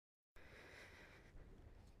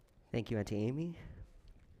Thank you, Auntie Amy.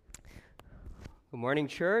 Good morning,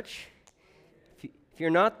 church. If you're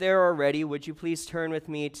not there already, would you please turn with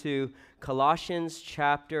me to Colossians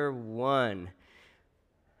chapter 1.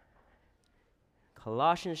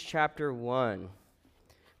 Colossians chapter 1.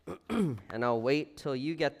 And I'll wait till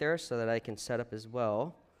you get there so that I can set up as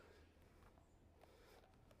well.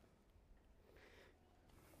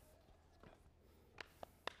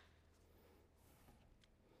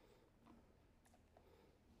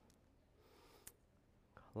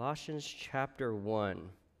 Colossians chapter 1.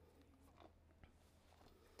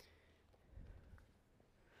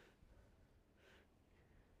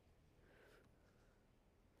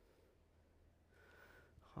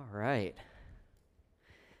 All right.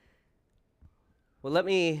 Well, let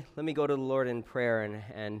me go to the Lord in prayer,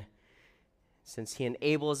 and since He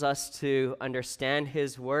enables us to understand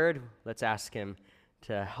His Word, let's ask Him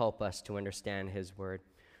to help us to understand His Word.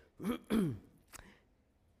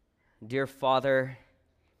 Dear Father,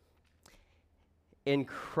 in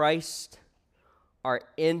Christ are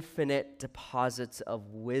infinite deposits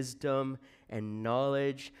of wisdom and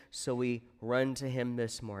knowledge, so we run to Him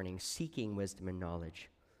this morning, seeking wisdom and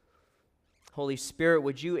knowledge. Holy Spirit,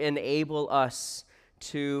 would you enable us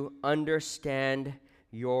to understand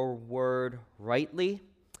your word rightly?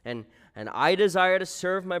 And I desire to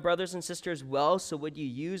serve my brothers and sisters well, so would you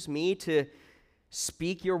use me to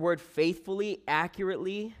speak your word faithfully,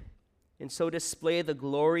 accurately, and so display the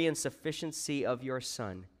glory and sufficiency of your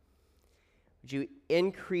Son. Would you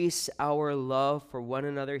increase our love for one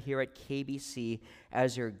another here at KBC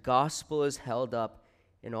as your gospel is held up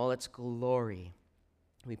in all its glory?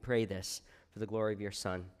 We pray this for the glory of your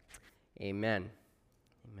Son. Amen.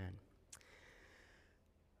 Amen.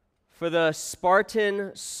 For the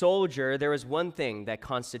Spartan soldier, there was one thing that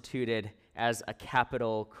constituted as a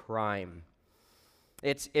capital crime.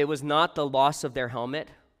 It was not the loss of their helmet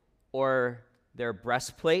or their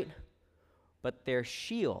breastplate, but their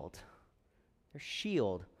shield. Their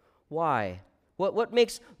shield. Why? What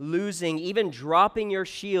makes losing, even dropping your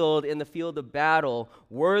shield in the field of battle,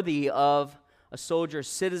 worthy of a soldier's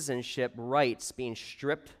citizenship rights being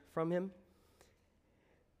stripped from him?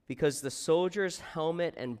 Because the soldier's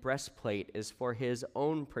helmet and breastplate is for his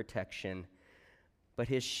own protection, but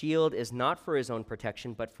his shield is not for his own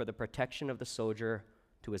protection, but for the protection of the soldier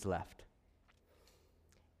to his left.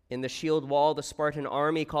 In the shield wall, the Spartan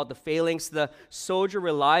army called the phalanx, the soldier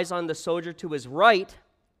relies on the soldier to his right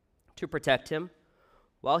to protect him,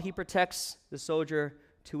 while he protects the soldier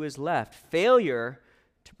to his left. Failure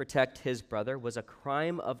to protect his brother was a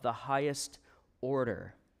crime of the highest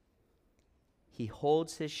order. He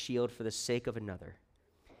holds his shield for the sake of another.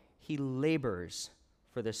 He labors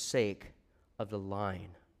for the sake of the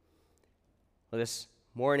line. Well, this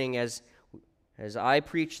morning, as I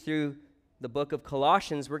preach through the book of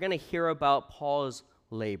Colossians, we're going to hear about Paul's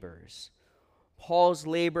labors. Paul's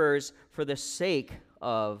labors for the sake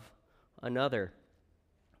of another.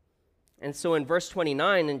 And so in verse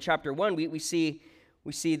 29 in chapter 1, we see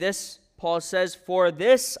this. Paul says, "For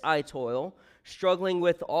this I toil, struggling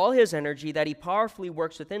with all his energy that he powerfully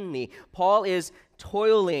works within me." Paul is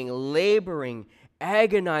toiling, laboring,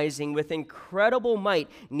 agonizing with incredible might,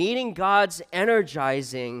 needing God's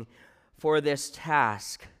energizing for this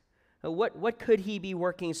task. What could he be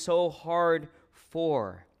working so hard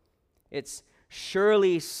for? It's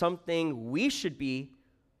surely something we should be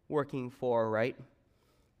working for, right?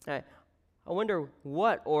 I wonder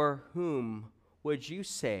what or whom would you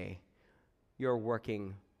say you're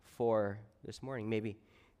working for this morning? Maybe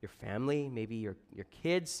your family, maybe your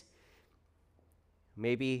kids,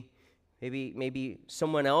 maybe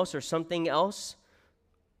someone else or something else.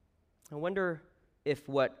 I wonder if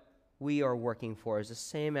what we are working for is the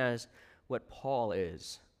same as what Paul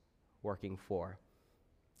is working for.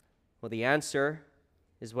 Well, the answer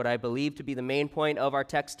is what I believe to be the main point of our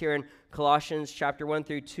text here in Colossians chapter 1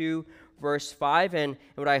 through 2, verse 5, and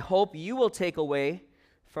what I hope you will take away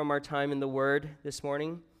from our time in the Word this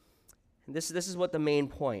morning. And this is what the main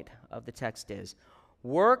point of the text is.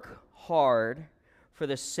 Work hard for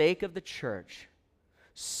the sake of the church,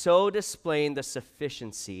 so displaying the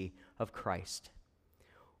sufficiency of Christ.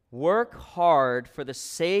 Work hard for the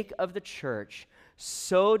sake of the church,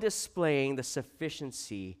 so displaying the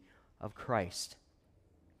sufficiency of Christ.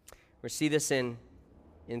 We see this in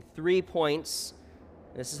 3 points.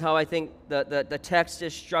 This is how I think the text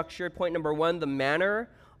is structured. Point number 1, the manner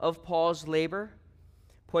of Paul's labor.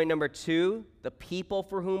 Point number 2, the people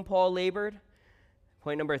for whom Paul labored.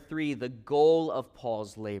 Point number 3, the goal of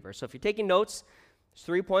Paul's labor. So if you're taking notes, there's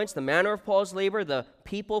 3 points: the manner of Paul's labor, the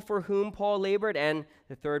people for whom Paul labored, and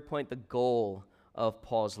the third point, the goal of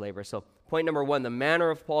Paul's labor. So point number 1, the manner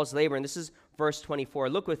of Paul's labor, and this is verse 24.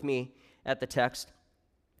 Look with me at the text.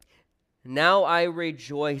 Now I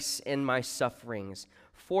rejoice in my sufferings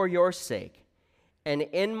for your sake, and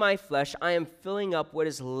in my flesh I am filling up what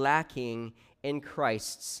is lacking in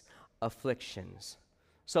Christ's afflictions.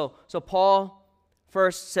 So Paul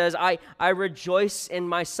first says, I rejoice in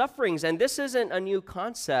my sufferings, and this isn't a new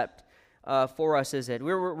concept for us, is it?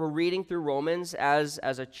 We're reading through Romans as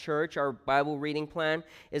a church. Our Bible reading plan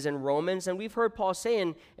is in Romans, and we've heard Paul say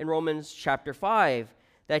in Romans chapter 5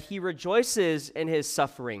 that he rejoices in his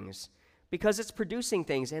sufferings because it's producing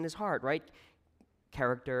things in his heart, right?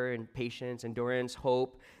 Character and patience, endurance,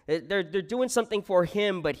 hope. They're doing something for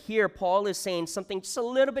him, but here Paul is saying something just a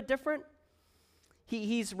little bit different.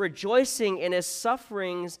 He's rejoicing in his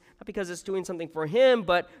sufferings, not because it's doing something for him,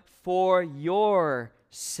 but for your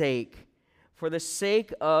sake, for the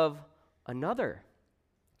sake of another.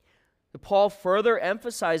 Paul further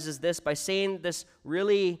emphasizes this by saying this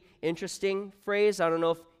really interesting phrase. I don't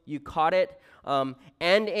know if you caught it. And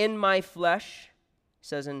in my flesh, he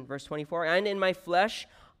says in verse 24, and in my flesh,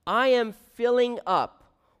 I am filling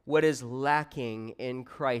up what is lacking in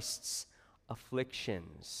Christ's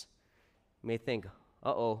afflictions. You may think,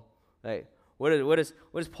 like, what is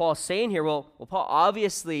Paul saying here? Well, Paul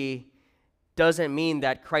obviously doesn't mean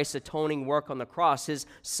that Christ's atoning work on the cross, his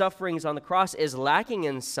sufferings on the cross, is lacking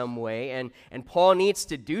in some way, and Paul needs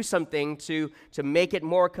to do something to make it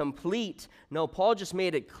more complete. No, Paul just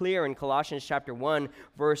made it clear in Colossians chapter 1,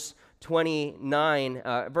 verse 29,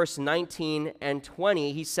 verse 19 and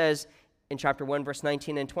 20. He says in chapter 1, verse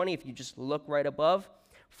 19 and 20, if you just look right above,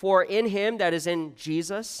 for in him, that is in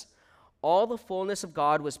Jesus, all the fullness of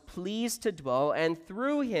God was pleased to dwell, and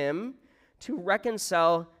through him to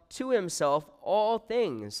reconcile to himself all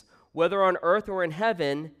things, whether on earth or in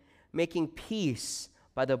heaven, making peace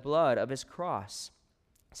by the blood of his cross.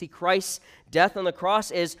 See, Christ's death on the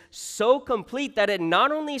cross is so complete that it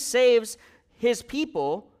not only saves his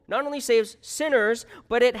people, not only saves sinners,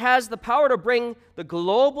 but it has the power to bring the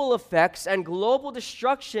global effects and global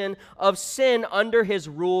destruction of sin under his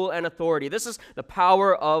rule and authority. This is the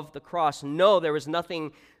power of the cross. No, there is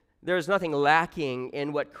nothing lacking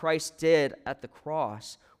in what Christ did at the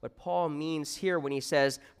cross. What Paul means here when he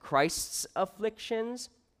says Christ's afflictions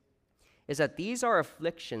is that these are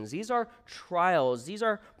afflictions, these are trials, these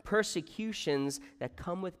are persecutions that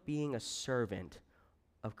come with being a servant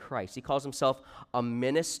of Christ. He calls himself a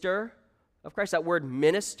minister of Christ. That word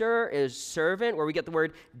minister is servant, where we get the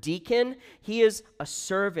word deacon. He is a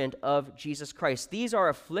servant of Jesus Christ. These are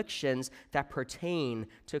afflictions that pertain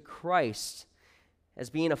to Christ as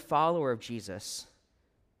being a follower of Jesus.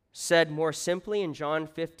 Said more simply in John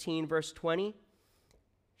 15, verse 20,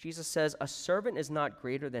 Jesus says, a servant is not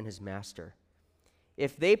greater than his master.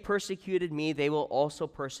 If they persecuted me, they will also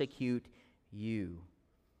persecute you.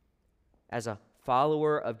 As a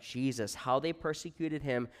follower of Jesus, how they persecuted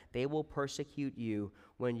him, they will persecute you.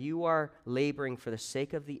 When you are laboring for the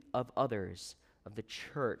sake of others, of the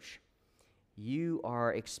church, you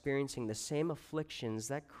are experiencing the same afflictions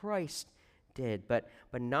that Christ did. But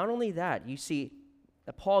not only that, you see,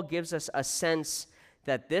 Paul gives us a sense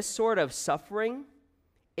that this sort of suffering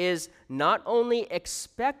is not only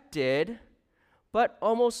expected, but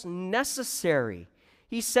almost necessary.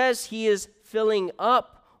 He says he is filling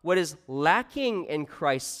up what is lacking in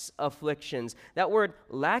Christ's afflictions. That word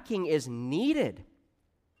lacking is needed.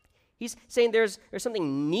 He's saying there's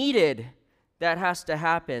something needed that has to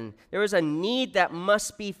happen. There is a need that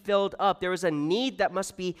must be filled up. There is a need that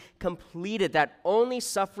must be completed that only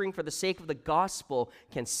suffering for the sake of the gospel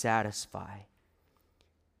can satisfy.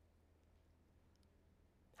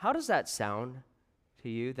 How does that sound to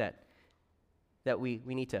you, that we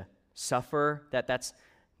need to suffer, that's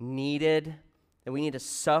needed, that we need to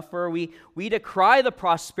suffer? We decry the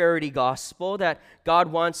prosperity gospel, that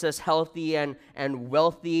God wants us healthy and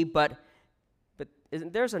wealthy, but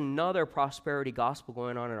there's another prosperity gospel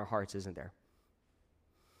going on in our hearts, isn't there?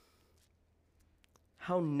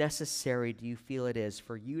 How necessary do you feel it is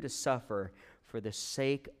for you to suffer for the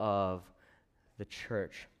sake of the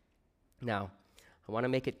church? Now, I want to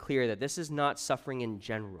make it clear that this is not suffering in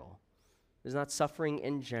general. This is not suffering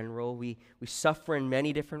in general. We suffer in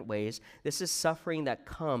many different ways. This is suffering that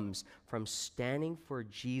comes from standing for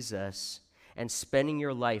Jesus and spending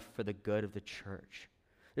your life for the good of the church.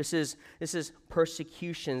 This is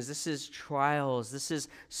persecutions, this is trials, this is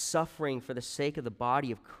suffering for the sake of the body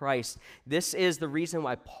of Christ. This is the reason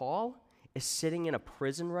why Paul is sitting in a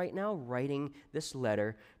prison right now writing this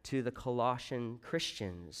letter to the Colossian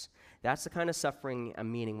Christians. That's the kind of suffering I'm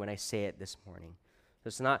meaning when I say it this morning.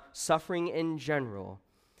 It's not suffering in general,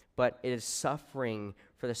 but it is suffering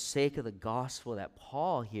for the sake of the gospel that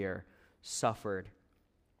Paul here suffered.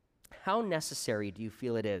 How necessary do you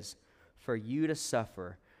feel it is for you to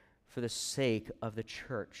suffer for the sake of the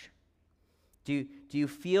church? Do you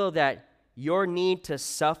feel that your need to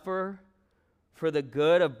suffer for the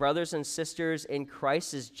good of brothers and sisters in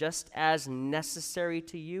Christ is just as necessary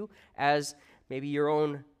to you as maybe your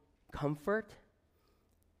own comfort?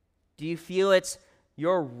 Do you feel it's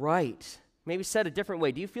your right? Maybe said a different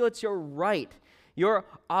way. Do you feel it's your right, your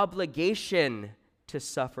obligation to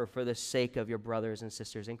suffer for the sake of your brothers and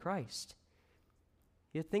sisters in Christ?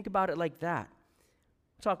 You think about it like that.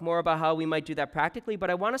 We'll talk more about how we might do that practically, but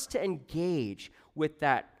I want us to engage with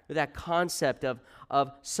that concept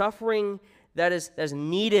of suffering that is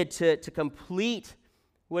needed to complete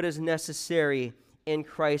what is necessary in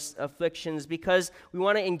Christ's afflictions, because we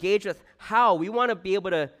want to engage with how we want to be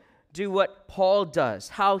able to do what Paul does,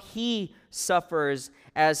 how he suffers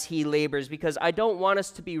as he labors, because I don't want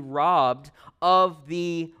us to be robbed of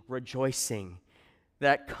the rejoicing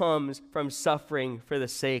that comes from suffering for the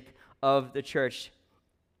sake of the church.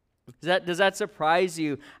 Does that surprise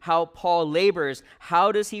you, how Paul labors?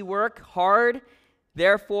 How does he work hard?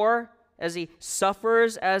 Therefore, as he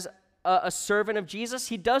suffers as a servant of Jesus,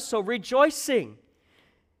 he does so rejoicing.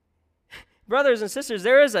 Brothers and sisters,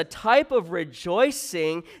 there is a type of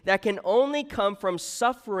rejoicing that can only come from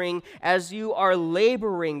suffering as you are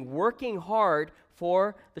laboring, working hard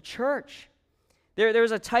for the church.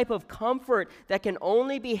 There's a type of comfort that can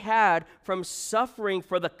only be had from suffering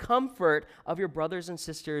for the comfort of your brothers and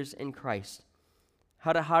sisters in Christ.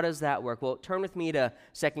 How does that work? Well, turn with me to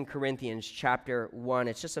 2 Corinthians chapter 1.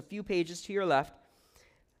 It's just a few pages to your left.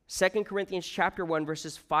 2 Corinthians chapter 1,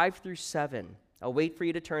 verses 5 through 7. I'll wait for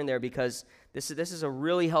you to turn there because this is a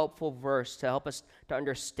really helpful verse to help us to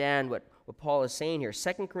understand what Paul is saying here.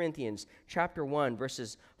 2 Corinthians chapter 1,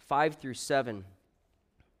 verses 5 through 7.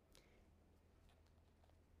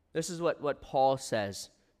 This is what Paul says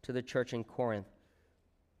to the church in Corinth.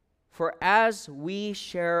 For as we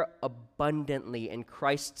share abundantly in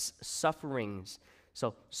Christ's sufferings,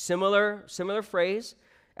 so similar phrase,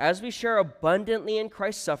 as we share abundantly in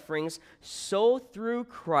Christ's sufferings, so through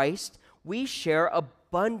Christ we share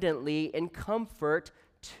abundantly in comfort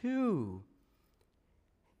too.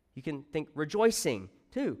 You can think rejoicing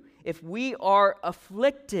too. If we are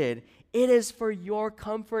afflicted, it is for your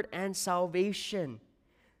comfort and salvation.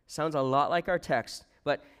 Sounds a lot like our text,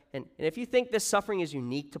 but and if you think this suffering is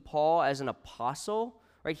unique to Paul as an apostle,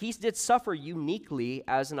 right? He did suffer uniquely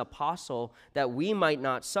as an apostle that we might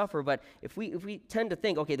not suffer. But if we tend to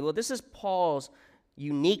think, okay, well, this is Paul's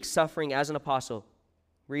unique suffering as an apostle.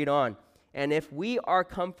 Read on. And if we are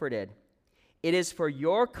comforted, it is for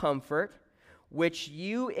your comfort which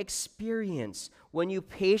you experience when you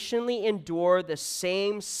patiently endure the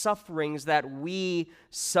same sufferings that we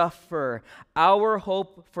suffer. Our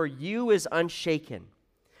hope for you is unshaken.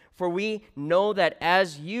 For we know that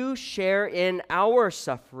as you share in our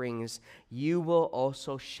sufferings, you will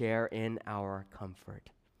also share in our comfort.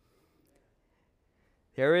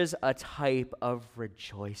 There is a type of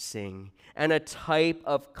rejoicing and a type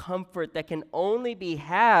of comfort that can only be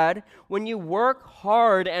had when you work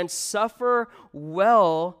hard and suffer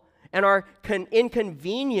well and are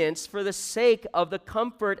inconvenienced for the sake of the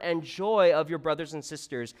comfort and joy of your brothers and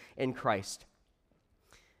sisters in Christ.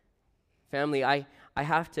 Family, I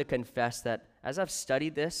have to confess that as I've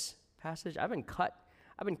studied this passage, I've been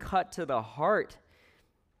cut to the heart.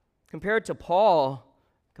 Compared to Paul,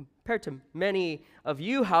 compared to many of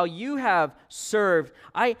you, how you have served,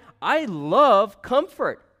 I love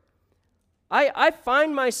comfort. I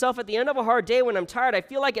find myself at the end of a hard day when I'm tired, I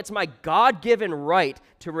feel like it's my God-given right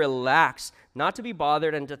to relax, not to be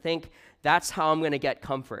bothered, and to think that's how I'm going to get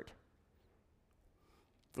comfort.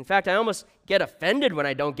 In fact, I almost get offended when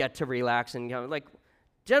I don't get to relax and go like,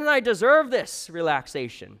 didn't I deserve this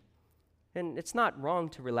relaxation? And it's not wrong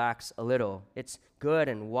to relax a little. It's good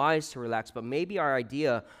and wise to relax, but maybe our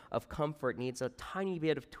idea of comfort needs a tiny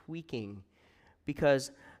bit of tweaking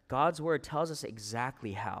because God's word tells us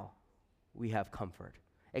exactly how we have comfort,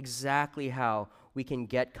 exactly how we can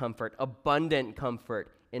get comfort, abundant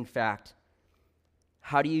comfort, in fact.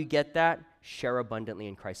 How do you get that? Share abundantly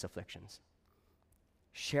in Christ's afflictions.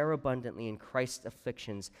 Share abundantly in Christ's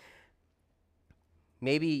afflictions.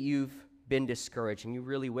 Maybe you've been discouraged and you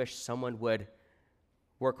really wish someone would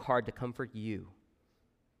work hard to comfort you.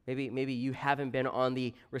 Maybe you haven't been on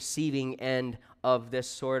the receiving end of this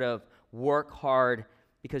sort of work hard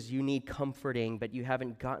because you need comforting, but you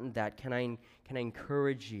haven't gotten that. Can I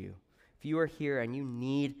encourage you? If you are here and you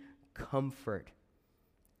need comfort,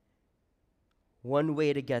 one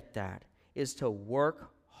way to get that is to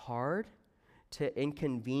work hard, to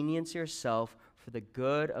inconvenience yourself for the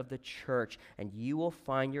good of the church, and you will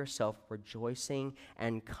find yourself rejoicing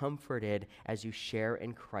and comforted as you share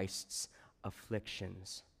in Christ's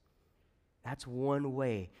afflictions. That's one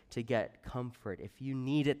way to get comfort. If you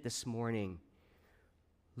need it this morning,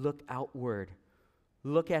 look outward.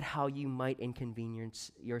 Look at how you might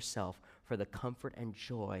inconvenience yourself for the comfort and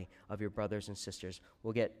joy of your brothers and sisters.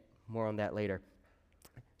 We'll get more on that later.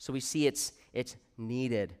 So we see it's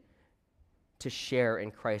needed to share in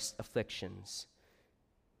Christ's afflictions.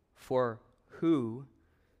 For who?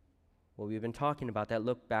 Well, we've been talking about that.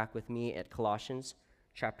 Look back with me at Colossians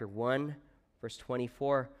chapter 1, verse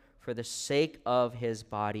 24. For the sake of his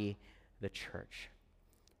body, the church.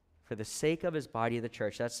 For the sake of his body, the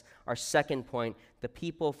church. That's our second point. The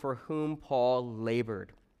people for whom Paul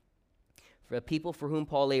labored. For the people for whom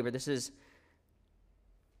Paul labored. This is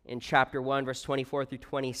in chapter 1, verse 24 through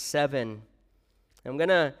 27. I'm going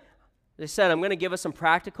to give us some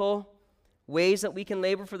practical ways that we can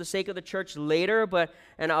labor for the sake of the church later,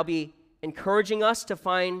 and I'll be encouraging us to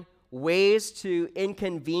find ways to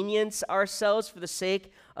inconvenience ourselves for the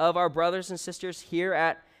sake of our brothers and sisters here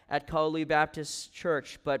at Galilee Baptist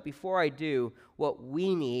Church. But before I do, what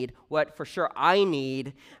we need, what for sure I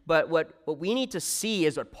need, but what we need to see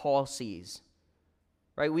is what Paul sees.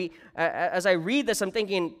 Right? As I read this, I'm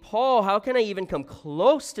thinking, Paul, how can I even come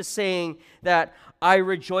close to saying that I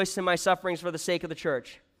rejoice in my sufferings for the sake of the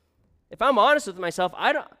church? If I'm honest with myself,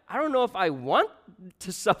 I don't know if I want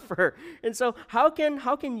to suffer. And so how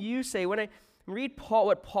can you say, when I read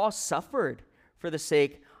what Paul suffered for the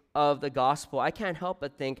sake of the gospel, I can't help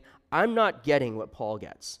but think, I'm not getting what Paul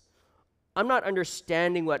gets. I'm not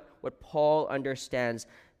understanding what Paul understands.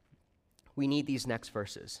 We need these next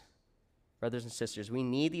verses. Brothers and sisters, we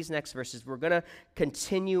need these next verses. We're going to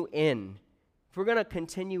continue in. If we're going to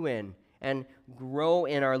continue in and grow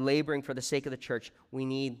in our laboring for the sake of the church, we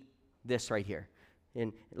need this right here.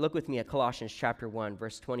 And look with me at Colossians chapter 1,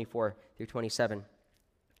 verse 24 through 27.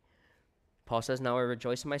 Paul says, now I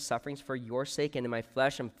rejoice in my sufferings for your sake, and in my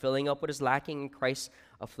flesh I'm filling up what is lacking in Christ's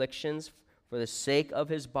afflictions for the sake of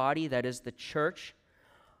his body, that is the church,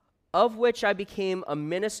 of which I became a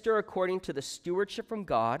minister according to the stewardship from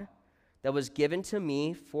God that was given to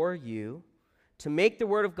me for you, to make the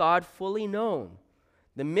word of God fully known,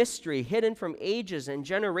 the mystery hidden from ages and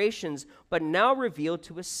generations, but now revealed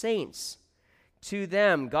to his saints. To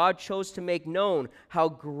them God chose to make known how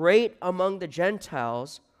great among the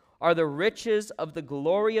Gentiles are the riches of the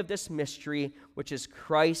glory of this mystery, which is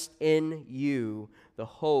Christ in you, the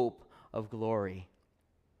hope of glory.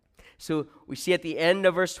 So we see at the end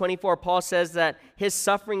of verse 24, Paul says that his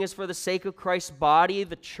suffering is for the sake of Christ's body,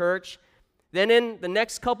 the church. Then in the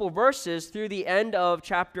next couple verses, through the end of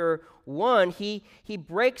chapter 1, he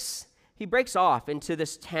breaks off into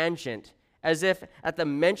this tangent, as if at the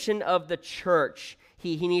mention of the church,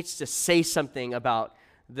 he needs to say something about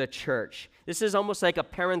the church. This is almost like a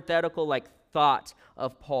parenthetical thought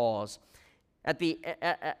of Paul's. At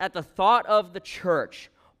the thought of the church,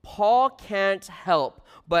 Paul can't help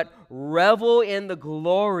but revel in the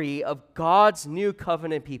glory of God's new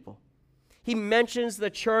covenant people. He mentions the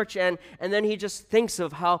church, and then he just thinks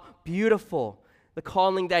of how beautiful the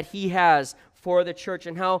calling that he has for the church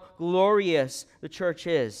and how glorious the church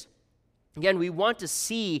is. Again, we want to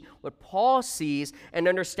see what Paul sees and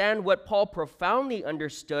understand what Paul profoundly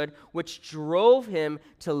understood, which drove him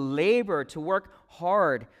to labor, to work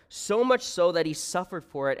hard, so much so that he suffered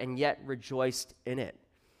for it and yet rejoiced in it.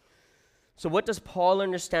 So what does Paul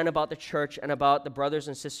understand about the church and about the brothers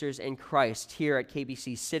and sisters in Christ here at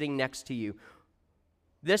KBC sitting next to you?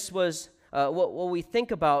 This was what we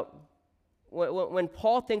think about. When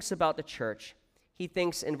Paul thinks about the church, he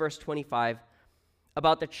thinks in verse 25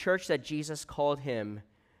 about the church that Jesus called him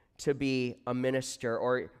to be a minister,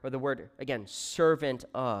 or the word, again, servant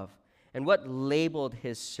of. And what labeled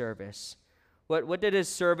his service? What did his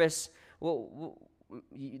service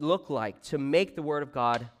look like? To make the word of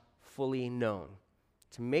God fully known.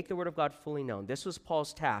 To make the word of God fully known. This was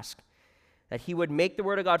Paul's task, that he would make the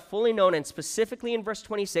word of God fully known, and specifically in verse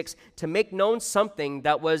 26, to make known something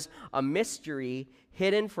that was a mystery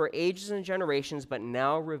hidden for ages and generations, but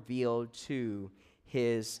now revealed to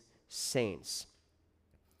his saints.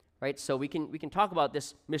 Right? So we can talk about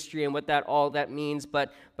this mystery and what all that means,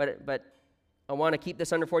 but I want to keep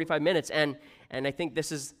this under 45 minutes, and I think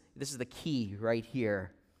this is the key right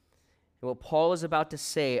here. What Paul is about to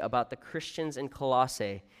say about the Christians in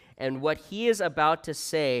Colossae, and what he is about to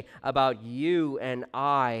say about you and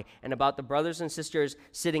I, and about the brothers and sisters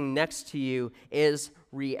sitting next to you, is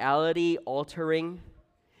reality altering.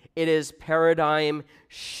 It is paradigm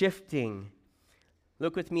shifting.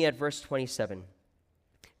 Look with me at verse 27.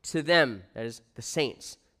 To them, that is the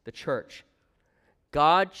saints, the church,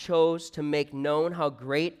 God chose to make known how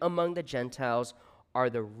great among the Gentiles are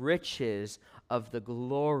the riches of the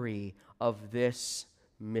glory of this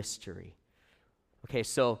mystery. Okay,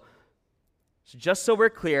 so just so we're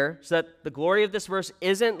clear, so that the glory of this verse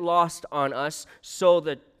isn't lost on us, so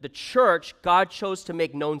the church, God chose to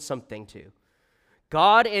make known something to.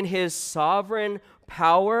 God, in his sovereign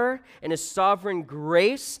power and his sovereign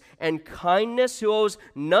grace and kindness, who owes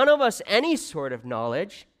none of us any sort of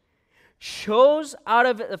knowledge, chose out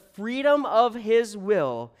of the freedom of his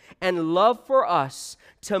will and love for us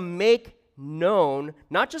to make known,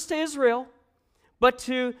 not just to Israel, but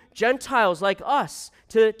to Gentiles like us,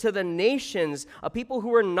 to the nations, a people who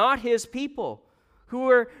were not his people, who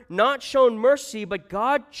were not shown mercy, but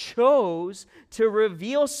God chose to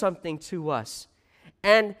reveal something to us.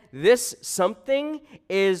 And this something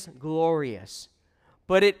is glorious.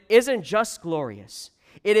 But it isn't just glorious.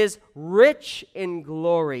 It is rich in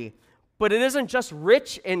glory. But it isn't just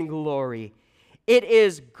rich in glory. It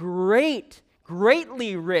is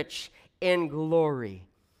greatly rich in glory.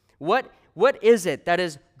 What is it that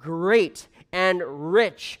is great and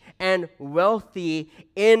rich and wealthy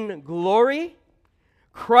in glory?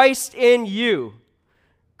 Christ in you.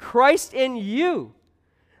 Christ in you.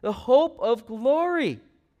 The hope of glory.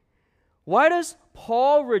 Why does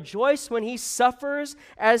Paul rejoice when he suffers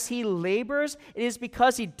as he labors? It is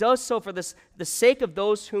because he does so for the sake of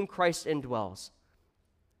those whom Christ indwells.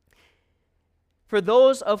 For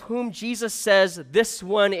those of whom Jesus says, "This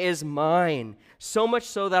one is mine," so much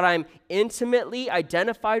so that I'm intimately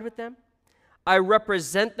identified with them. I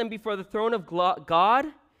represent them before the throne of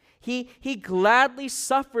God. He gladly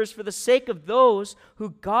suffers for the sake of those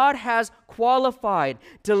who God has qualified,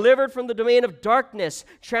 delivered from the domain of darkness,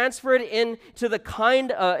 transferred into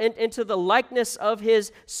the likeness of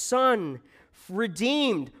his Son,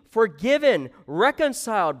 redeemed, forgiven,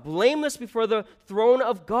 reconciled, blameless before the throne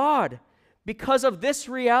of God. Because of this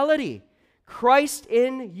reality, Christ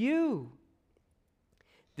in you.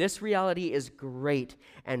 This reality is great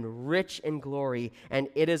and rich in glory, and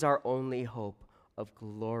it is our only hope of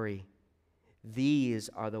glory. These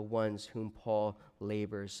are the ones whom Paul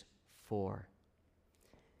labors for.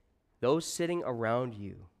 Those sitting around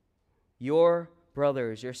you, your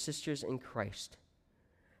brothers, your sisters in Christ,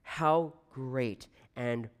 how great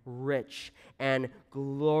and rich and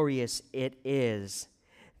glorious it is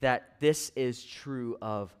that this is true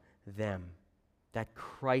of them, that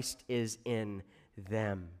Christ is in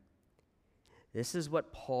them. This is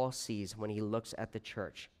what Paul sees when he looks at the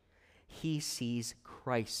church. He sees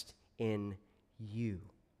Christ in you.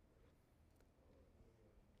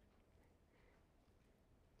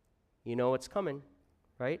 You know what's coming,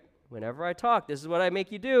 right? Whenever I talk, this is what I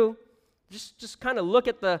make you do. Just kind of look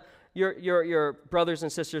at your brothers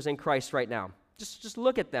and sisters in Christ right now. Just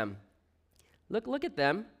look at them. Look at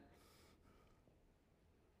them.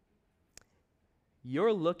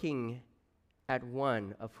 You're looking at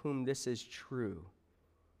one of whom this is true.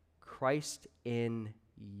 Christ in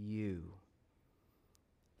you.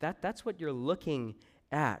 That's what you're looking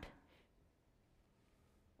at.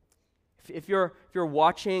 If you're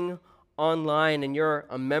watching online and you're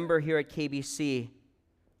a member here at KBC,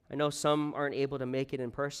 I know some aren't able to make it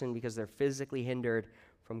in person because they're physically hindered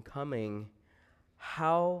from coming.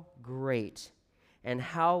 How great and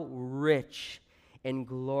how rich in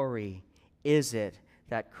glory is it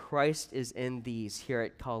that Christ is in these here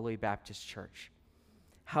at Callaway Baptist Church?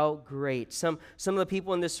 How great. Some of the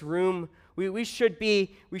people in this room, we should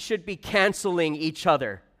be canceling each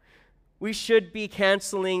other. We should be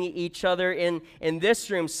canceling each other in this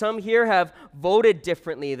room. Some here have voted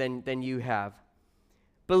differently than you have,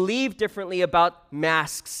 believe differently about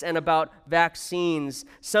masks and about vaccines.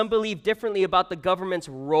 Some believe differently about the government's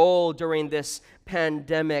role during this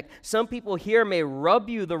pandemic. Some people here may rub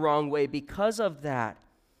you the wrong way because of that.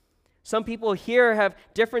 Some people here have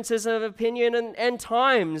differences of opinion and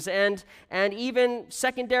times and even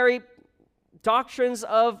secondary doctrines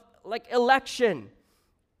of like election.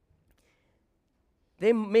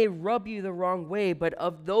 They may rub you the wrong way, but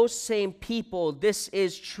of those same people, this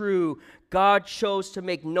is true. God chose to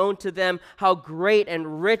make known to them how great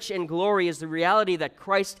and rich in glory is the reality that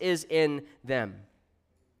Christ is in them.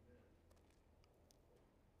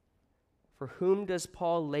 For whom does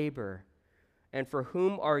Paul labor? And for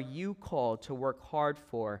whom are you called to work hard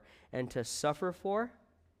for and to suffer for?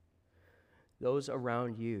 Those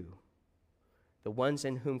around you, the ones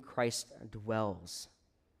in whom Christ dwells.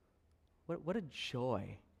 What a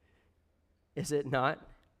joy, is it not?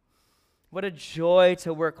 What a joy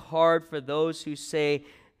to work hard for those who say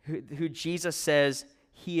who Jesus says,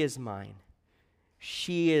 he is mine.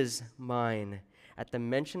 She is mine. At the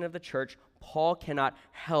mention of the church, Paul cannot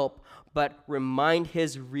help but remind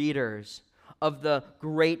his readers of the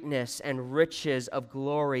greatness and riches of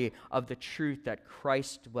glory of the truth that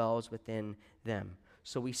Christ dwells within them.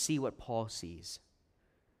 So we see what Paul sees.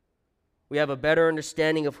 We have a better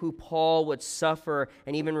understanding of who Paul would suffer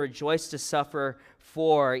and even rejoice to suffer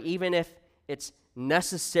for, even if it's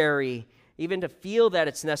necessary, even to feel that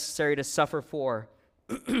it's necessary to suffer for.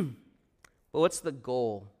 But what's the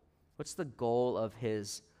goal? What's the goal of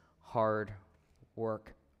his hard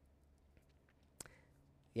work?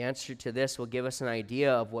 The answer to this will give us an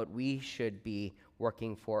idea of what we should be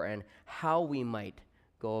working for and how we might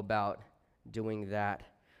go about doing that.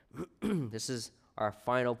 This is our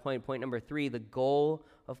final point, point number 3, the goal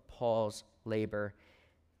of Paul's labor.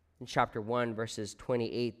 In chapter 1, verses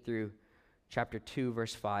 28 through chapter 2,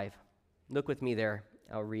 verse 5. Look with me there.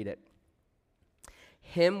 I'll read it.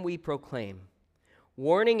 Him we proclaim,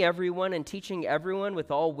 warning everyone and teaching everyone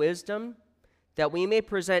with all wisdom, that we may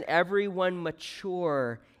present everyone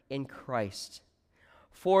mature in Christ.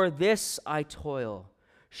 For this I toil,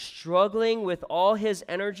 struggling with all his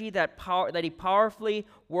energy that he powerfully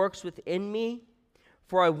works within me.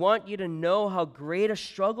 For I want you to know how great a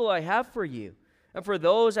struggle I have for you, and for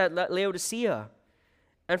those at Laodicea,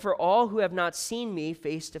 and for all who have not seen me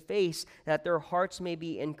face to face, that their hearts may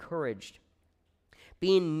be encouraged,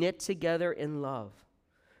 being knit together in love,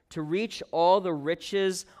 to reach all the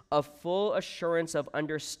riches of full assurance of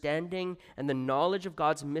understanding and the knowledge of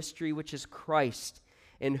God's mystery, which is Christ,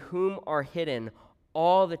 in whom are hidden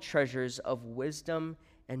all the treasures of wisdom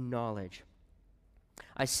and knowledge.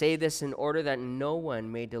 I say this in order that no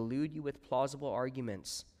one may delude you with plausible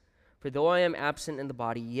arguments. For though I am absent in the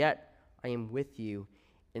body, yet I am with you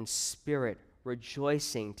in spirit,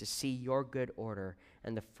 rejoicing to see your good order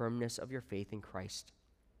and the firmness of your faith in Christ.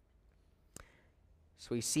 So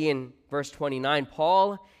we see in verse 29,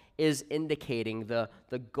 Paul is indicating the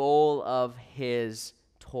goal of his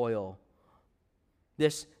toil.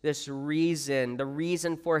 This reason, the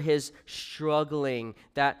reason for his struggling,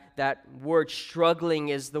 that word struggling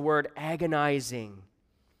is the word agonizing.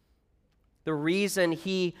 The reason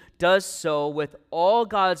he does so with all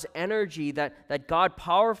God's energy that God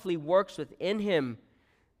powerfully works within him.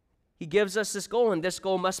 He gives us this goal, and this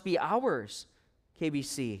goal must be ours,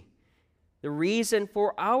 KBC. The reason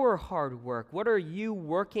for our hard work. What are you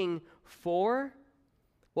working for?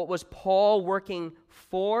 What was Paul working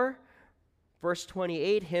for? Verse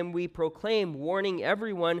 28, him we proclaim, warning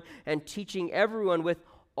everyone and teaching everyone with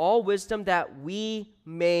all wisdom, that we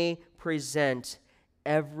may present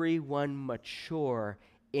everyone mature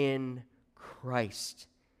in Christ.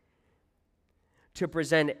 To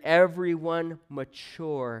present everyone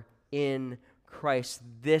mature in Christ.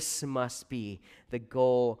 This must be the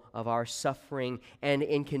goal of our suffering and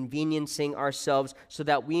inconveniencing ourselves, so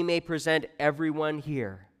that we may present everyone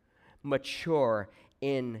here mature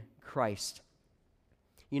in Christ.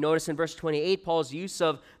 You notice in verse 28, Paul's use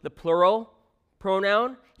of the plural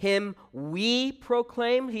pronoun, him we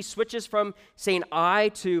proclaim. He switches from saying I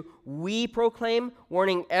to we proclaim,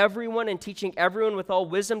 warning everyone and teaching everyone with all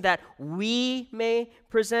wisdom, that we may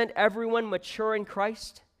present everyone mature in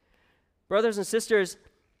Christ. Brothers and sisters,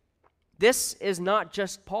 this is not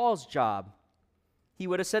just Paul's job. He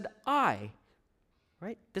would have said I,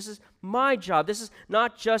 right? This is my job. This is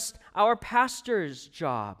not just our pastor's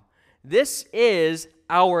job. This is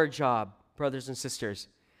our job, brothers and sisters.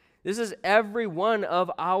 This is every one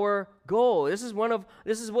of our goal. This is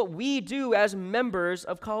what we do as members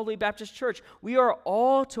of Calvary Baptist Church. We are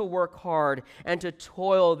all to work hard and to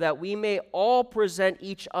toil, that we may all present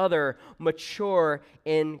each other mature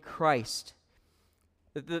in Christ.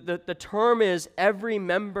 The term is every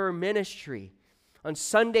member ministry. On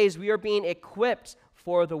Sundays, we are being equipped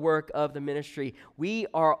for the work of the ministry. We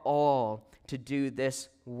are all to do this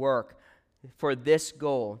work for this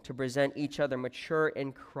goal, to present each other mature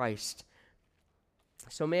in Christ.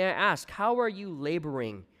 So may I ask, how are you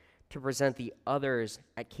laboring to present the others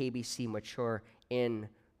at KBC mature in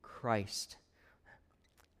Christ?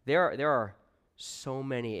 There are so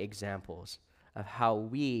many examples of how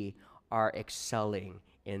we are excelling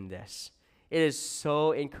in this. It is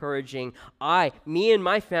so encouraging. Me and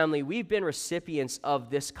my family, we've been recipients of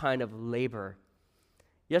this kind of labor.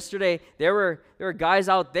 Yesterday, there were guys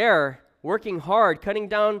out there working hard, cutting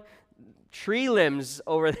down tree limbs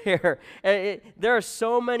over there. And there are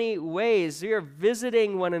so many ways. We are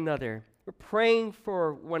visiting one another. We're praying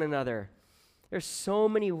for one another. There's so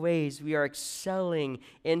many ways we are excelling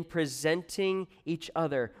in presenting each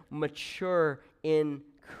other mature in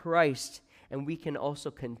Christ. and we can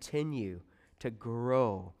also continue to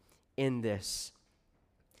grow in this.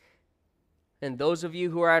 And those of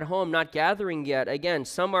you who are at home not gathering yet, again,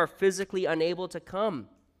 some are physically unable to come.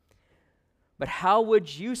 But how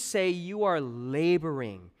would you say you are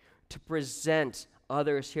laboring to present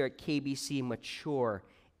others here at KBC mature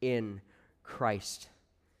in Christ?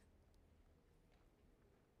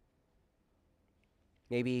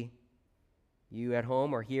 Maybe you at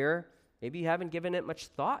home or here, maybe you haven't given it much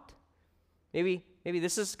thought. Maybe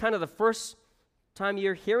this is kind of the first time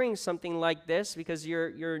you're hearing something like this because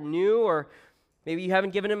you're new, or maybe you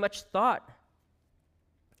haven't given it much thought.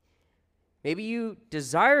 Maybe you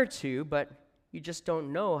desire to, but you just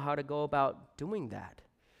don't know how to go about doing that.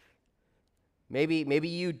 Maybe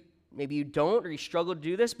you don't, or you struggle to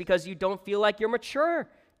do this because you don't feel like you're mature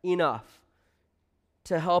enough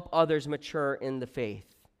to help others mature in the faith.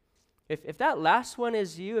 If that last one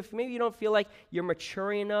is you, if maybe you don't feel like you're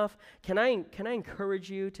mature enough, can I encourage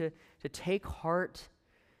you to take heart?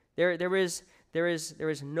 There is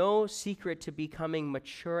no secret to becoming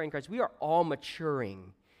mature in Christ. We are all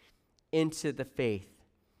maturing into the faith.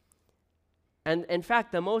 And in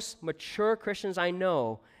fact, the most mature Christians I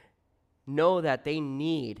know that they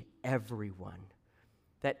need everyone.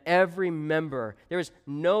 That every member, there is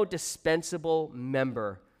no dispensable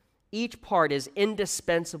member. Each part is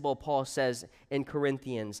indispensable, Paul says in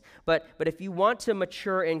Corinthians. But if you want to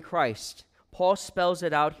mature in Christ, Paul spells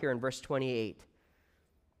it out here in verse 28.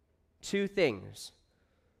 Two things: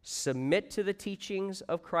 submit to the teachings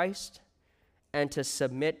of Christ and to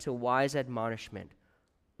submit to wise admonishment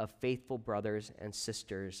of faithful brothers and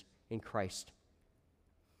sisters in Christ.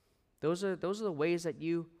 Those are the ways that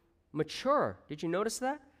you mature. Did you notice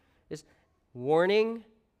that? Is warning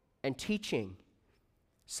and teaching.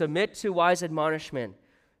 Submit to wise admonishment.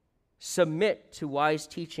 Submit to wise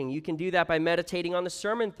teaching. You can do that by meditating on the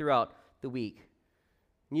sermon throughout the week.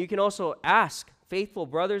 And you can also ask faithful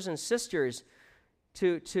brothers and sisters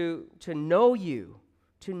to know you,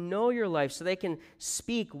 to know your life, so they can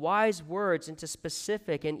speak wise words into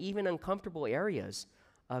specific and even uncomfortable areas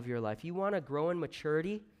of your life. You want to grow in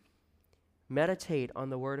maturity? Meditate on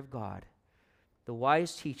the Word of God, the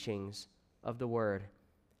wise teachings of the Word,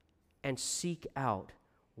 and seek out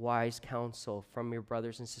wise counsel from your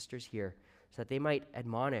brothers and sisters here so that they might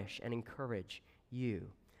admonish and encourage you.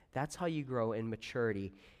 That's how you grow in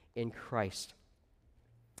maturity in Christ.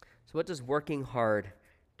 So what does working hard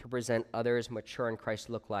to present others mature in Christ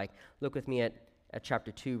look like? Look with me at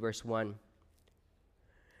chapter 2, verse 1.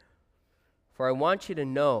 For I want you to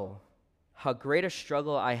know how great a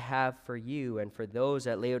struggle I have for you and for those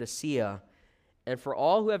at Laodicea, and for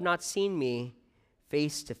all who have not seen me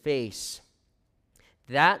face to face,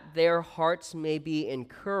 that their hearts may be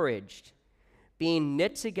encouraged, being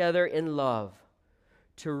knit together in love,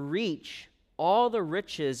 to reach all the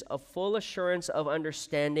riches of full assurance of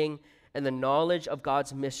understanding and the knowledge of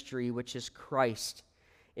God's mystery, which is Christ,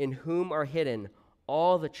 in whom are hidden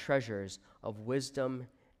all the treasures of wisdom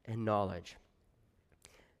and knowledge.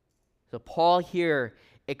 So Paul here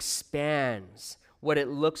expands what it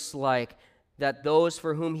looks like that those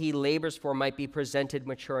for whom he labors for might be presented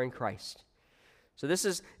mature in Christ. So this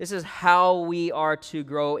is how we are to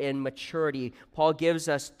grow in maturity. Paul gives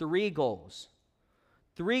us three goals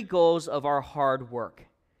of our hard work.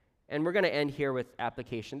 And we're going to end here with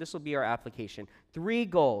application. This will be our application. 3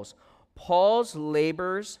 goals. Paul's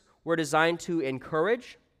labors were designed to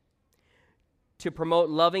encourage, to promote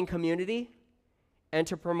loving community, and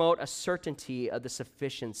to promote a certainty of the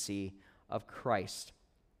sufficiency of Christ.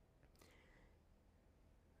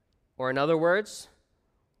 Or in other words,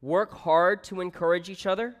 work hard to encourage each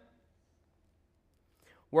other,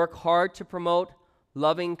 work hard to promote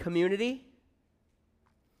loving community,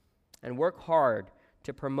 and work hard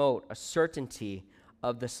to promote a certainty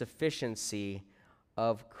of the sufficiency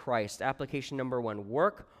of Christ. Application number 1,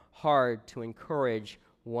 work hard to encourage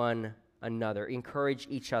one another. Encourage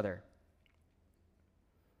each other.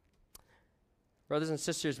 Brothers and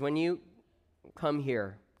sisters, when you come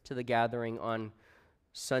here to the gathering on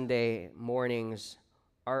Sunday mornings,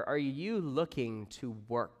 are you looking to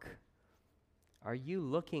work? Are you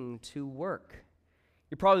looking to work?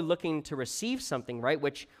 You're probably looking to receive something, right?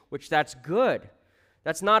 Which that's good.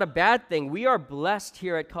 That's not a bad thing. We are blessed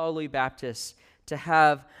here at Calvary Baptist to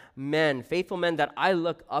have men, faithful men that I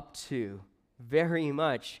look up to very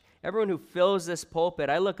much. Everyone who fills this pulpit,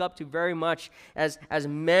 I look up to very much as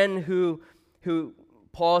men who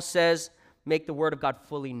Paul says make the word of God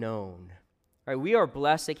fully known. Right? We are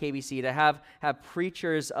blessed at KBC to have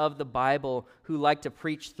preachers of the Bible who like to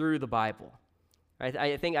preach through the Bible. Right?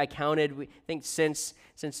 I think I counted, since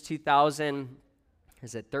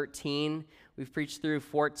 2013, We've preached through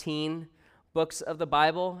 14 books of the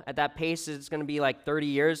Bible. At that pace, it's going to be like 30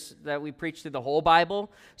 years that we preach through the whole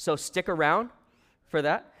Bible. So stick around for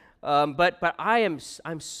that. But I'm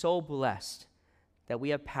so blessed that we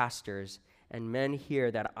have pastors and men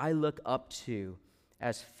here that I look up to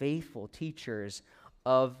as faithful teachers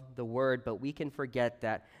of the word. But we can forget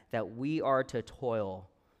that we are to toil,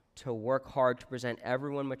 to work hard to present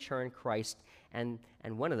everyone mature in Christ. And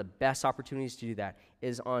one of the best opportunities to do that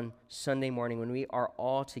is on Sunday morning when we are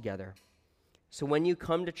all together. So when you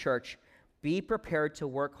come to church, be prepared to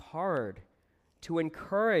work hard, to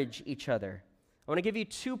encourage each other. I want to give you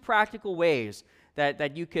 2 practical ways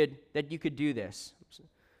that you could do this.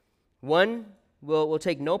 One will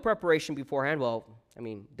take no preparation beforehand. Well,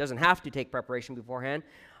 it doesn't have to take preparation beforehand.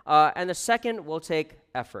 And the second will take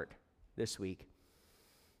effort this week.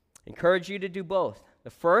 Encourage you to do both. The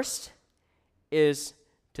first is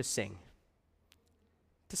to sing.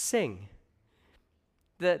 To sing.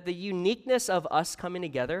 The uniqueness of us coming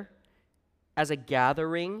together as a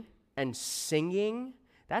gathering and singing,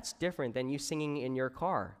 that's different than you singing in your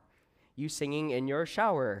car, you singing in your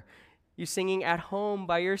shower, you singing at home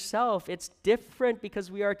by yourself. It's different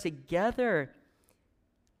because we are together.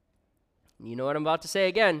 You know what I'm about to say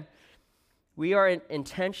again. We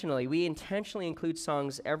intentionally include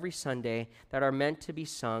songs every Sunday that are meant to be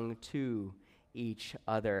sung to each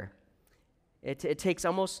other. It takes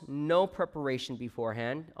almost no preparation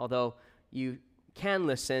beforehand, although you can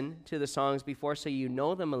listen to the songs before so you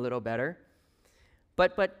know them a little better.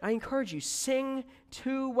 But I encourage you, sing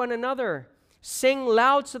to one another. Sing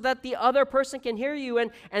loud so that the other person can hear you,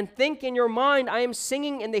 and think in your mind, I am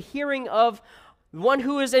singing in the hearing of one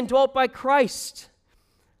who is indwelt by Christ.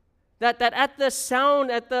 That at the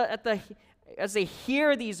sound, as they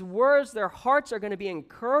hear these words, their hearts are going to be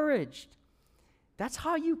encouraged. That's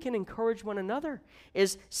how you can encourage one another,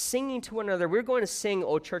 is singing to one another. We're going to sing,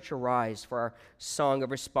 O Church Arise, for our song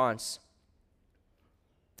of response.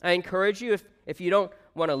 I encourage you, if you don't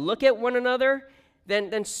want to look at one another,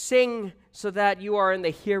 then sing so that you are in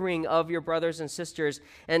the hearing of your brothers and sisters.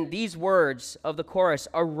 And these words of the chorus,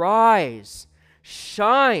 arise,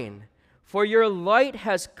 shine, for your light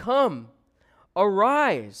has come.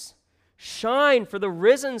 Arise, shine, for the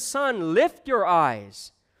risen sun, lift your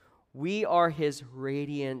eyes. We are his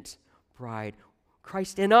radiant bride.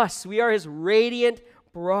 Christ in us, we are his radiant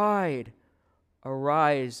bride.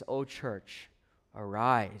 Arise, O church,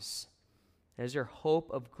 arise. That is your hope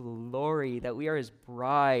of glory, that we are his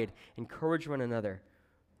bride. Encourage one another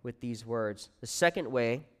with these words. The second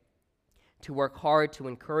way to work hard to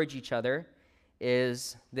encourage each other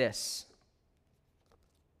is this.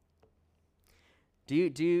 Do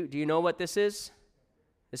you know what this is?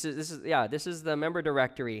 This is the member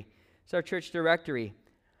directory. It's our church directory.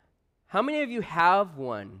 How many of you have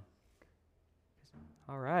one?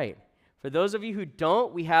 All right. For those of you who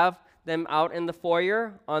don't, we have them out in the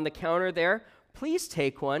foyer on the counter there. Please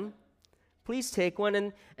take one. Please take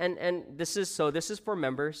one. And this is for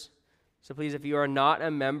members. So please, if you are not a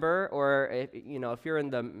member, or if you're in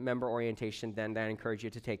the member orientation, then I encourage you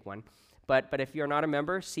to take one. But if you're not a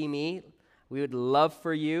member, see me. We would love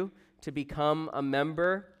for you to become a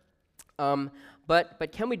member.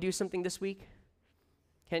 But can we do something this week?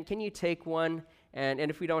 Can you take one? And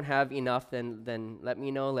if we don't have enough, then let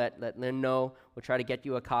me know. Let Lynn know. We'll try to get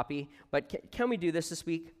you a copy. But can we do this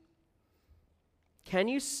week? Can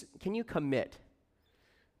you commit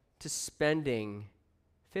to spending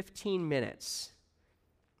 15 minutes,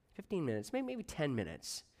 maybe 10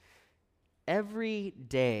 minutes, every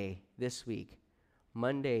day this week,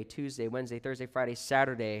 Monday, Tuesday, Wednesday, Thursday, Friday,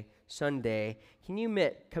 Saturday, Sunday, can you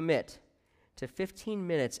commit to 15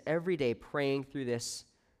 minutes every day praying through this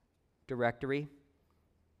directory?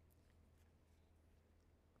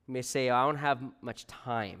 You may say, I don't have much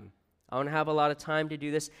time. I don't have a lot of time to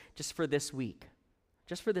do this. Just for this week,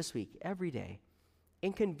 every day.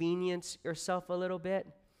 Inconvenience yourself a little bit.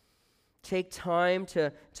 Take time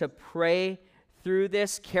to pray through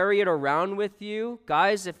this. Carry it around with you.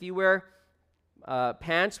 Guys, if you wear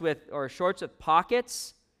pants or shorts with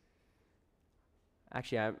pockets,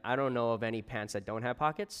 actually, I don't know of any pants that don't have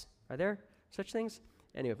pockets. Are there such things?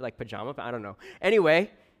 Anyway, like pajama, I don't know.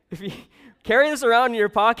 Anyway, if you carry this around in your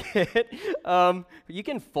pocket, you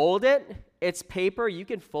can fold it. It's paper. You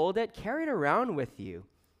can fold it. Carry it around with you.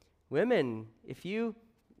 Women, if you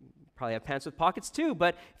probably have pants with pockets too,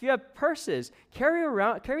 but if you have purses,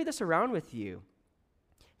 carry this around with you.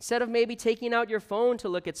 Instead of maybe taking out your phone to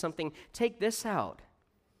look at something, take this out.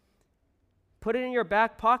 Put it in your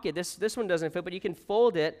back pocket. This one doesn't fit, but you can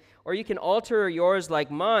fold it, or you can alter yours like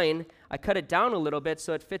mine. I cut it down a little bit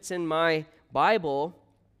so it fits in my Bible.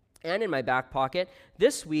 and in my back pocket.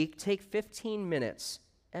 This week, take 15 minutes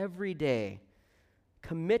every day.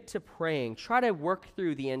 Commit to praying. Try to work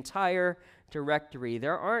through the entire directory.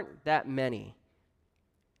 There aren't that many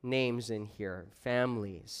names in here,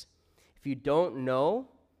 families. If you don't know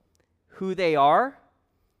who they are,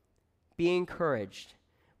 be encouraged.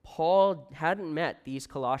 Paul hadn't met these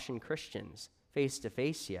Colossian Christians face to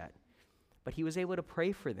face yet, but he was able to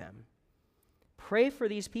pray for them. Pray for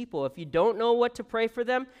these people. If you don't know what to pray for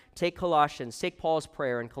them, take Colossians. Take Paul's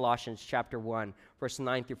prayer in Colossians chapter 1, verse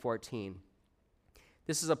 9 through 14.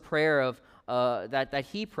 This is a prayer of that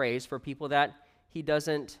he prays for people that he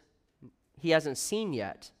hasn't seen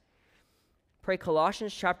yet. Pray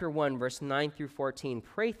Colossians chapter 1, verse 9 through 14.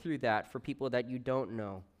 Pray through that for people that you don't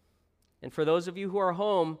know. And for those of you who are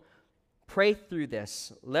home, pray through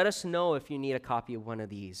this. Let us know if you need a copy of one of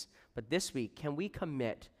these. But this week, can we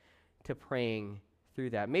commit to praying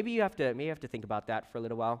through that? Maybe you have to think about that for a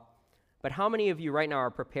little while. But how many of you right now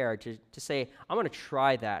are prepared to say, I'm going to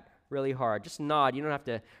try that really hard? Just nod. You don't have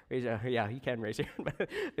to raise your hand. Yeah, you can raise your hand.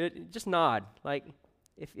 But just nod. Like,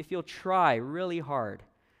 if you'll try really hard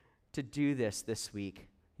to do this week.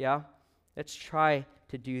 Yeah? Let's try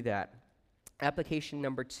to do that. Application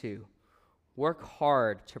number 2. Work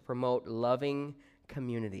hard to promote loving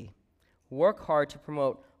community. Work hard to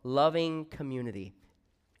promote loving community.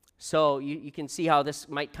 So you can see how this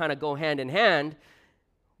might kind of go hand in hand.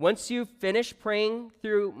 Once you finish praying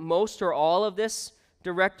through most or all of this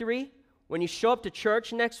directory, when you show up to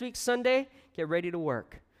church next week, Sunday, get ready to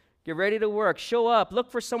work. Get ready to work. Show up.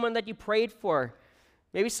 Look for someone that you prayed for.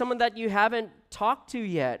 Maybe someone that you haven't talked to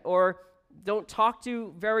yet or don't talk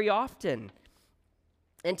to very often.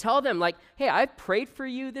 And tell them, like, hey, I prayed for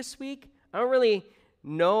you this week. I don't really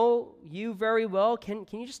know you very well. Can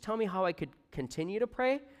you just tell me how I could continue to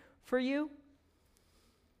pray for you?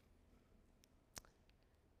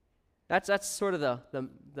 That's sort of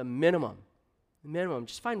the minimum.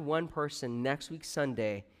 Just find one person next week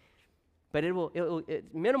Sunday. But it will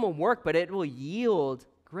minimum work, but it will yield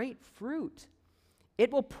great fruit.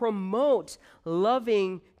 It will promote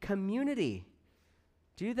loving community.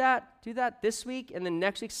 Do that this week, and then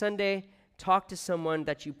next week Sunday, talk to someone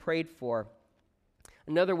that you prayed for.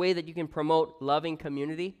 Another way that you can promote loving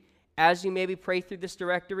community, as you maybe pray through this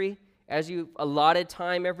directory, as you allotted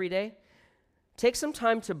time every day, take some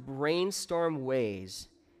time to brainstorm ways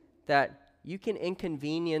that you can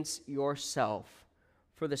inconvenience yourself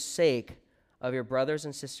for the sake of your brothers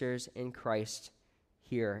and sisters in Christ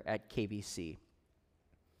here at KBC.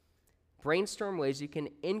 Brainstorm ways you can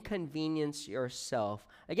inconvenience yourself.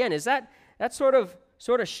 Again, is that sort of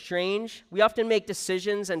strange? We often make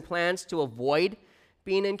decisions and plans to avoid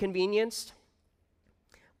being inconvenienced.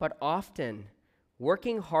 But often,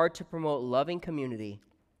 working hard to promote loving community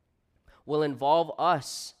will involve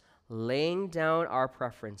us laying down our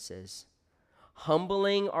preferences,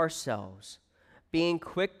 humbling ourselves, being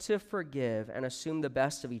quick to forgive and assume the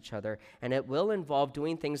best of each other. And it will involve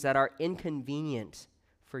doing things that are inconvenient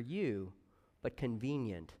for you, but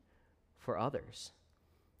convenient for others.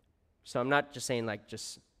 So I'm not just saying, like,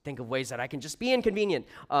 just think of ways that I can just be inconvenient,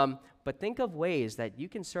 but think of ways that you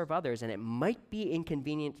can serve others, and it might be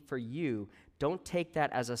inconvenient for you. Don't take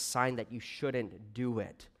that as a sign that you shouldn't do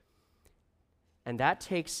it. And that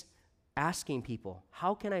takes asking people,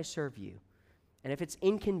 how can I serve you? And if it's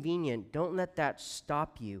inconvenient, don't let that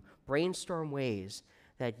stop you. Brainstorm ways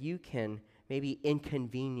that you can maybe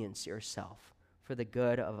inconvenience yourself for the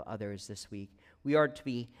good of others this week. We are to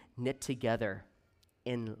be knit together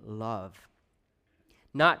in love,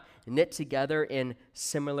 not knit together in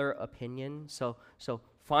similar opinion. So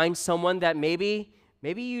find someone that maybe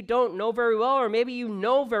you don't know very well, or maybe you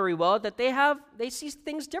know very well that they see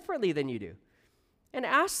things differently than you do. And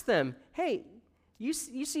ask them, hey, you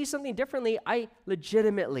see something differently. I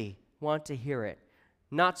legitimately want to hear it.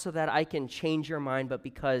 Not so that I can change your mind, but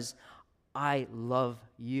because I love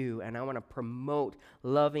you, and I want to promote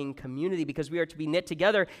loving community, because we are to be knit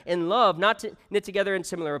together in love, not to knit together in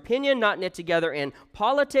similar opinion, not knit together in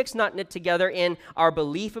politics, not knit together in our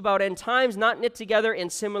belief about end times, not knit together in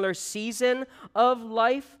similar season of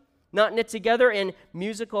life, not knit together in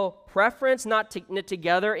musical preference, not knit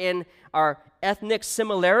together in our ethnic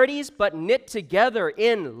similarities, but knit together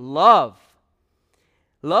in love.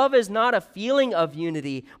 Love is not a feeling of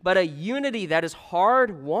unity, but a unity that is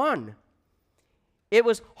hard won. It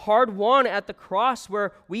was hard won at the cross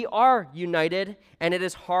where we are united, and it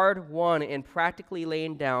is hard won in practically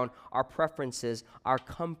laying down our preferences, our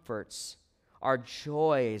comforts, our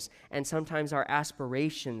joys, and sometimes our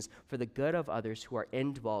aspirations for the good of others who are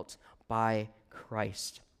indwelt by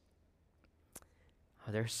Christ.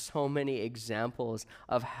 there's so many examples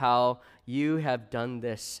of how you have done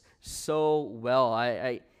this so well.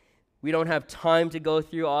 We don't have time to go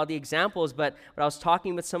through all the examples, but I was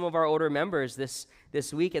talking with some of our older members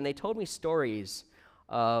this week, and they told me stories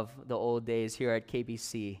of the old days here at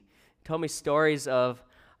KBC. Told me stories of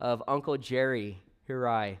Uncle Jerry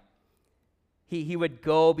Hirai. He would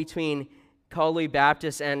go between Kaului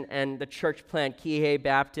Baptist and the church plant, Kihei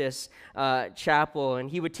Baptist Chapel, and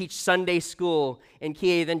he would teach Sunday school in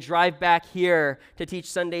Kihei, then drive back here to teach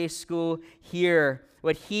Sunday school here.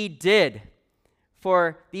 What he did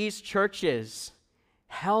for these churches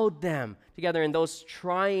held them together in those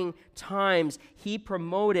trying times. He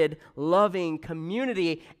promoted loving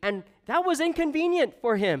community, and that was inconvenient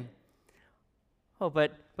for him. Oh,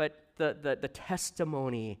 but the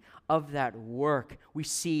testimony of that work we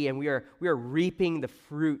see, and we are reaping the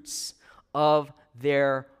fruits of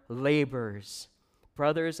their labors.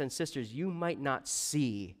 Brothers and sisters, you might not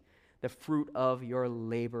see the fruit of your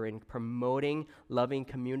labor in promoting loving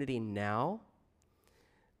community now,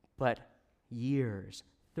 but years,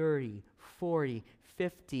 30, 40,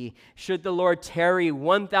 50, should the Lord tarry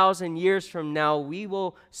 1,000 years from now, we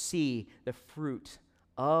will see the fruit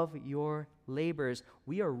of your labors.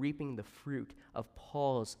 We are reaping the fruit of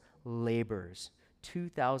Paul's labors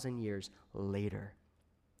 2,000 years later.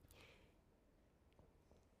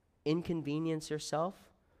 Inconvenience yourself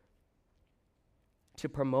to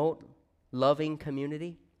promote loving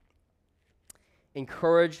community.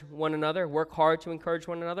 Encourage one another, work hard to encourage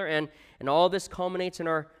one another, and all this culminates in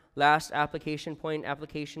our last application point,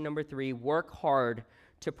 application number 3, work hard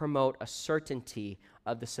to promote a certainty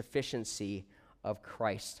of the sufficiency of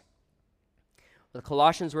Christ. The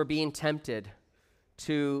Colossians were being tempted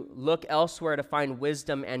to look elsewhere to find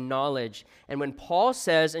wisdom and knowledge. And when Paul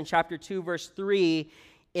says in chapter 2, verse 3,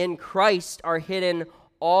 in Christ are hidden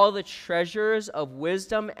all the treasures of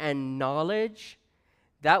wisdom and knowledge,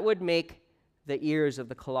 that would make the ears of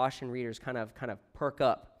the Colossian readers kind of perk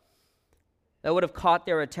up. That would have caught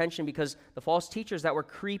their attention, because the false teachers that were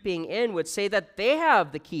creeping in would say that they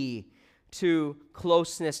have the key to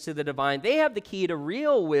closeness to the divine. They have the key to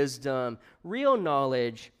real wisdom, real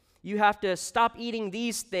knowledge. You have to stop eating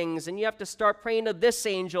these things, and you have to start praying to this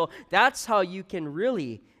angel. That's how you can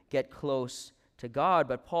really get close to God.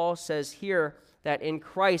 But Paul says here that in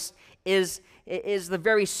Christ is the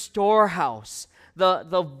very storehouse,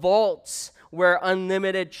 the vaults where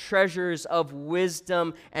unlimited treasures of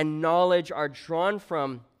wisdom and knowledge are drawn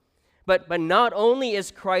from. But not only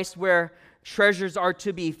is Christ where treasures are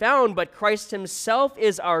to be found, but Christ himself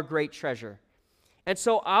is our great treasure. And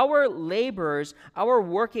so our labors, our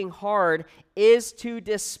working hard, is to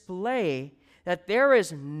display that there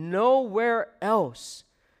is nowhere else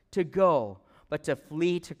to go but to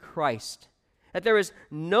flee to Christ, that there is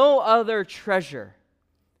no other treasure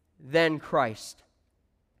than Christ.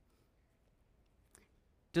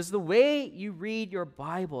 Does the way you read your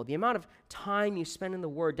Bible, the amount of time you spend in the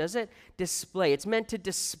Word, does it display? It's meant to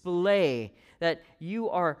display that you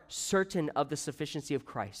are certain of the sufficiency of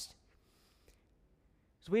Christ.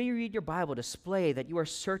 Does the way you read your Bible display that you are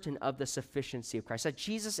certain of the sufficiency of Christ, that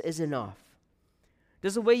Jesus is enough?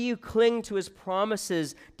 Does the way you cling to his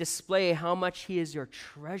promises display how much he is your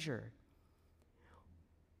treasure?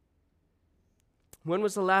 When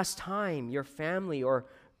was the last time your family or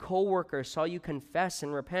co-worker saw you confess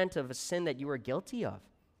and repent of a sin that you were guilty of?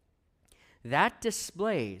 That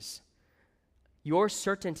displays your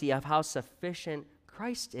certainty of how sufficient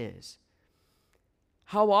Christ is.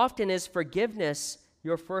 How often is forgiveness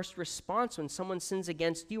your first response when someone sins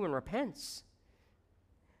against you and repents?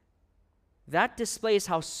 That displays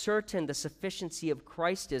how certain the sufficiency of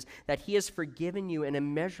Christ is, that he has forgiven you an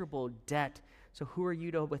immeasurable debt. So who are you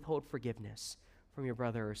to withhold forgiveness from your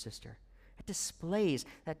brother or sister? It displays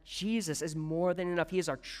that Jesus is more than enough. He is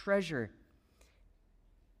our treasure.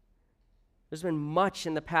 There's been much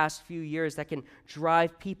in the past few years that can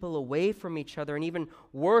drive people away from each other, and even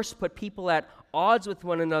worse, put people at odds with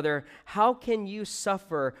one another. How can you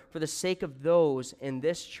suffer for the sake of those in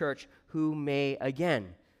this church who may,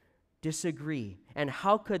 again, disagree? And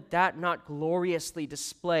how could that not gloriously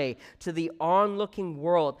display to the onlooking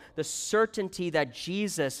world the certainty that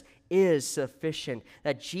Jesus is sufficient,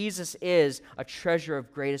 that Jesus is a treasure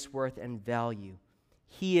of greatest worth and value?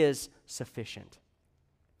 He is sufficient.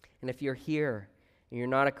 And if you're here and you're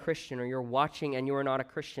not a Christian, or you're watching and you're not a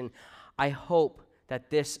Christian, I hope that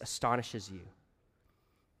this astonishes you.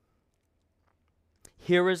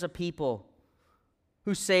 Here is a people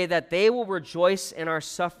who say that they will rejoice in our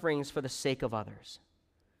sufferings for the sake of others.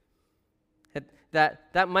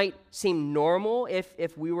 That might seem normal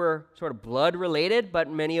if we were sort of blood related, but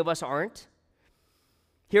many of us aren't.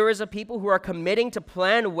 Here is a people who are committing to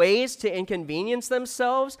plan ways to inconvenience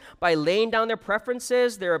themselves by laying down their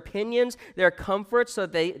preferences, their opinions, their comforts, so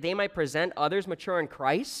they might present others mature in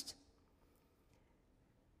Christ.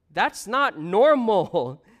 That's not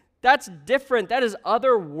normal. That's different. That is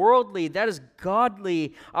otherworldly. That is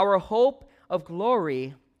godly. Our hope of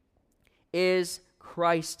glory is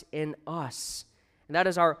Christ in us. And that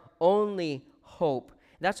is our only hope.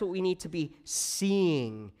 That's what we need to be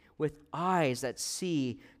seeing with eyes that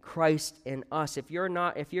see Christ in us. If you're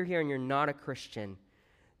here and you're not a Christian,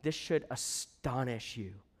 this should astonish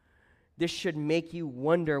you. This should make you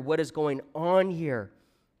wonder what is going on here.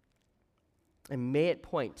 And may it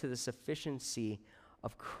point to the sufficiency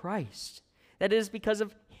of Christ. That it is because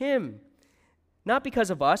of him, not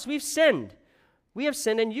because of us. We've sinned. We have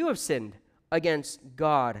sinned and you have sinned against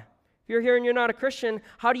God. If you're here and you're not a Christian,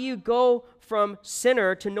 how do you go from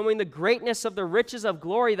sinner to knowing the greatness of the riches of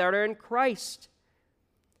glory that are in Christ?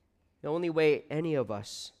 The only way any of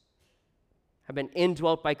us have been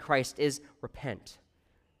indwelt by Christ is repent.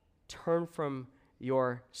 Turn from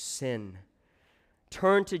your sin.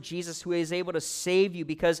 Turn to Jesus, who is able to save you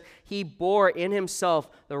because he bore in himself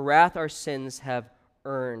the wrath our sins have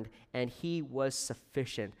earned, and he was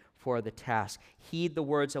sufficient for the task. Heed the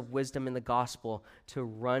words of wisdom in the gospel to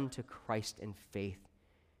run to Christ in faith.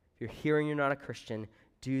 If you're here and you're not a Christian,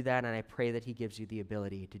 do that, and I pray that he gives you the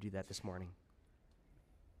ability to do that this morning.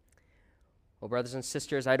 Well, brothers and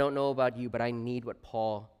sisters, I don't know about you, but I need what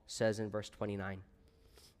Paul says in verse 29.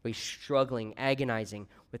 He's struggling, agonizing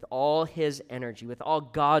with all his energy, with all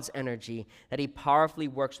God's energy that he powerfully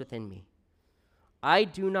works within me. I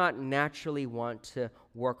do not naturally want to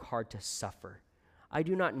work hard to suffer. I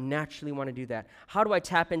do not naturally want to do that. How do I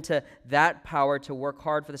tap into that power to work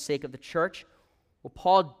hard for the sake of the church? Well,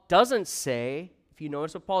 Paul doesn't say, if you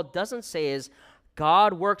notice what Paul doesn't say is,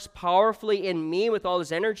 God works powerfully in me with all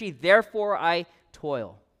his energy, therefore I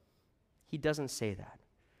toil. He doesn't say that.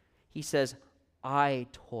 He says, I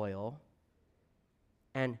toil,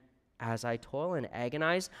 and as I toil and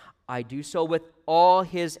agonize, I do so with all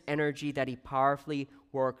his energy that he powerfully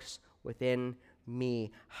works within me.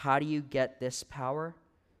 How do you get this power?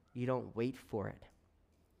 You don't wait for it.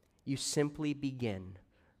 You simply begin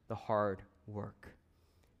the hard work.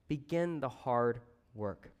 Begin the hard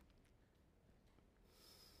work.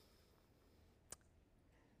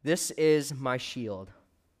 This is my shield.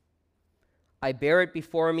 I bear it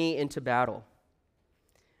before me into battle.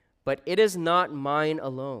 But it is not mine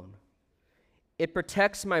alone. It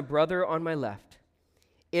protects my brother on my left.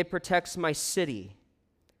 It protects my city.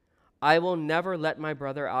 I will never let my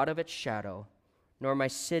brother out of its shadow, nor my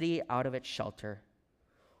city out of its shelter.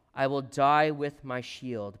 I will die with my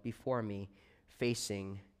shield before me,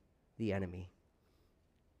 facing the enemy.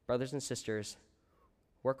 Brothers and sisters,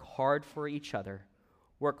 work hard for each other.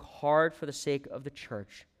 Work hard for the sake of the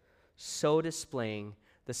church, so displaying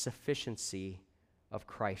the sufficiency of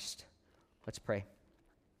Christ. Let's pray.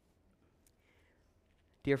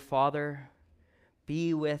 Dear Father,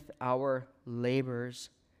 be with our labors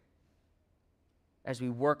as we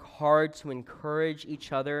work hard to encourage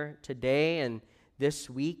each other today and this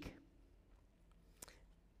week.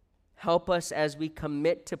 Help us as we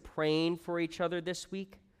commit to praying for each other this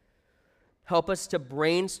week. Help us to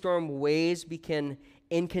brainstorm ways we can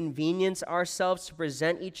inconvenience ourselves to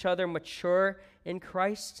present each other mature in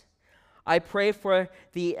Christ. I pray for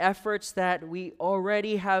the efforts that we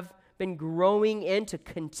already have been growing in to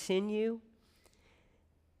continue.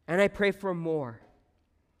 And I pray for more.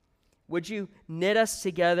 Would you knit us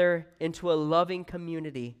together into a loving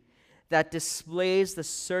community that displays the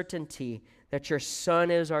certainty that your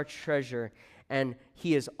Son is our treasure and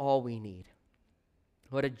he is all we need?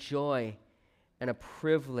 What a joy and a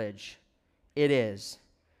privilege it is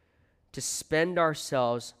to spend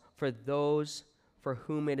ourselves for those for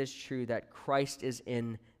whom it is true that Christ is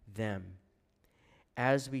in them.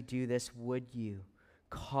 As we do this, would you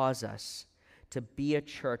cause us to be a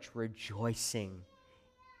church rejoicing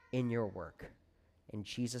in your work? In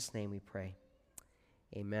Jesus' name we pray.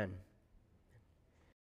 Amen.